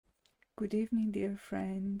Good evening, dear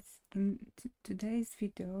friends. In today's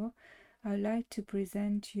video, I'd like to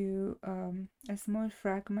present you a small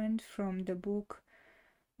fragment from the book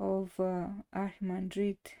of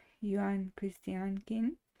Archimandrite Ioan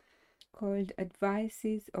Krestiankin called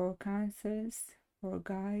Advices or Counsels or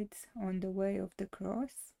Guides on the Way of the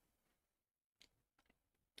Cross,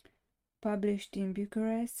 published in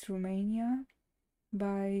Bucharest, Romania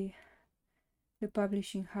by the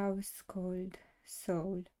publishing house called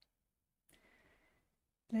Soul.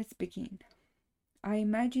 Let's begin. I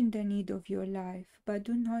imagine the need of your life, but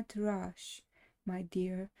do not rush, my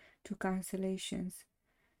dear, to consolations.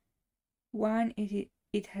 One,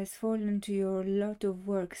 it has fallen to your lot of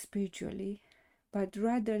work spiritually, but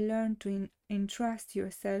rather learn to entrust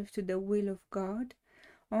yourself to the will of God.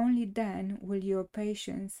 Only then will your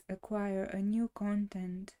patience acquire a new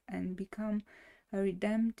content and become a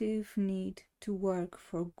redemptive need to work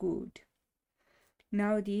for good.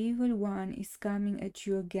 Now the evil one is coming at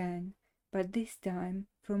you again, but this time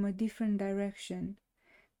from a different direction.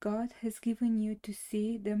 God has given you to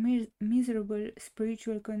see the miserable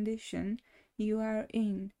spiritual condition you are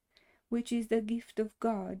in, which is the gift of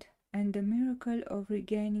God and the miracle of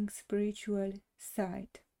regaining spiritual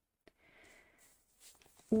sight.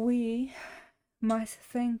 We must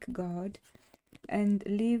thank God and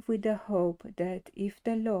live with the hope that if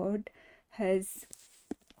the Lord has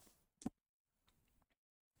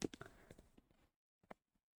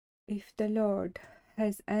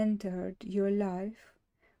entered your life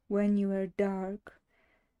when you were dark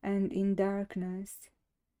and in darkness,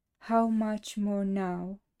 how much more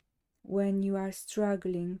now, when you are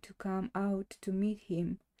struggling to come out to meet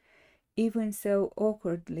him, even so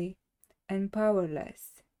awkwardly and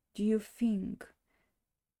powerless, do you think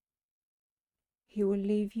he will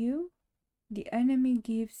leave you? The enemy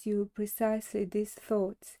gives you precisely these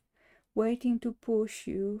thoughts, waiting to push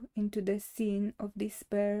you into the scene of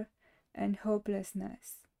despair and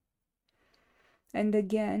hopelessness. And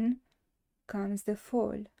again comes the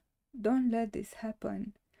fall. Don't let this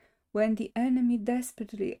happen. When the enemy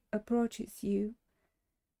desperately approaches you,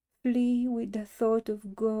 flee with the thought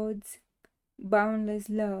of God's boundless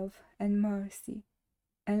love and mercy.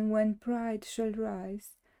 And when pride shall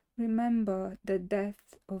rise, remember the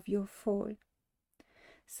depth of your fall.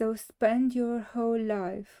 So spend your whole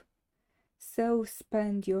life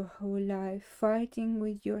fighting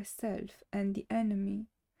with yourself and the enemy.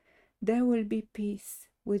 There will be peace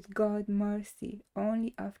with God's mercy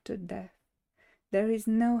only after death. There is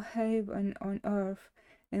no heaven on earth,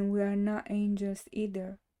 and we are not angels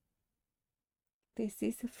either. This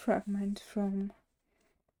is a fragment from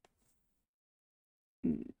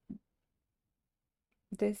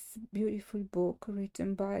this beautiful book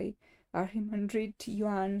written by Archimandrite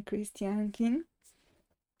Ioan Krestiankin,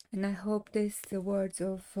 and I hope these words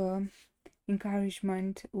of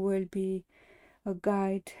encouragement will be a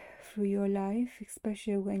guide through your life,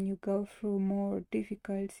 especially when you go through more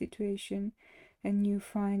difficult situation and you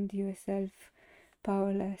find yourself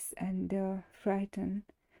powerless and frightened.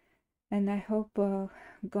 And I hope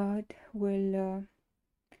God will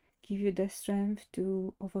give you the strength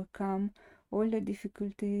to overcome all the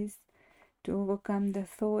difficulties, to overcome the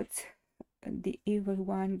thoughts the evil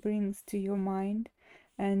one brings to your mind,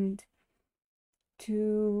 and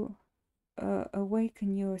to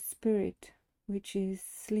awaken your spirit, which is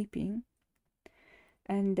sleeping,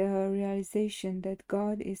 and the realization that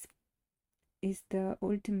God is the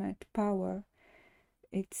ultimate power.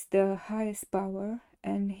 It's the highest power,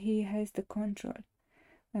 and He has the control.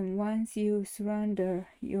 And once you surrender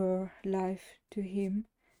your life to Him,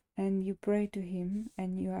 and you pray to Him,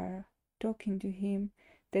 and you are talking to Him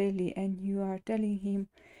daily, and you are telling Him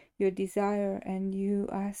your desire, and you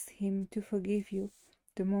ask Him to forgive you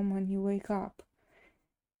the moment you wake up,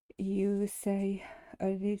 you say a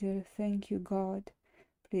little, "Thank you, God.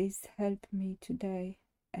 Please help me today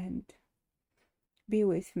and be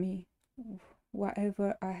with me,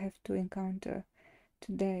 whatever I have to encounter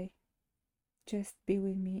today. Just be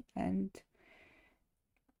with me and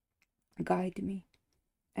guide me."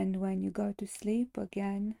 And when you go to sleep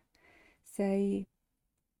again, say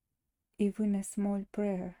even a small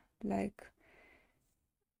prayer like,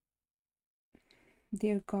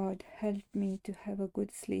 "Dear God, help me to have a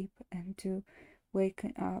good sleep and to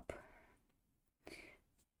waken up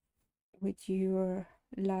with your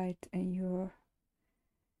light and your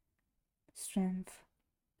strength."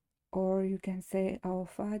 Or you can say Our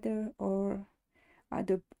Father or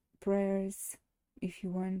other prayers. If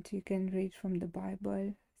you want, you can read from the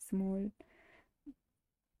Bible, small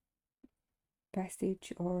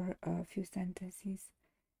passage or a few sentences.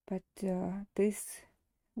 But in this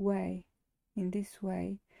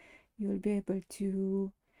way, you'll be able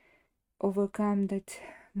to overcome that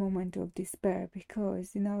moment of despair,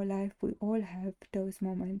 because in our life we all have those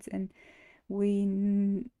moments, and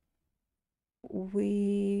we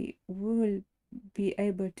will be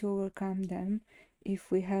able to overcome them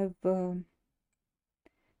if we have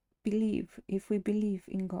if we believe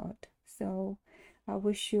in God. So I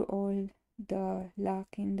wish you all the luck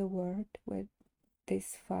in the world with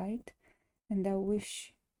this fight, and I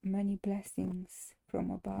wish many blessings from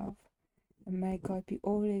above, and may God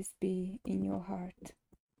always be in your heart.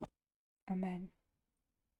 Amen.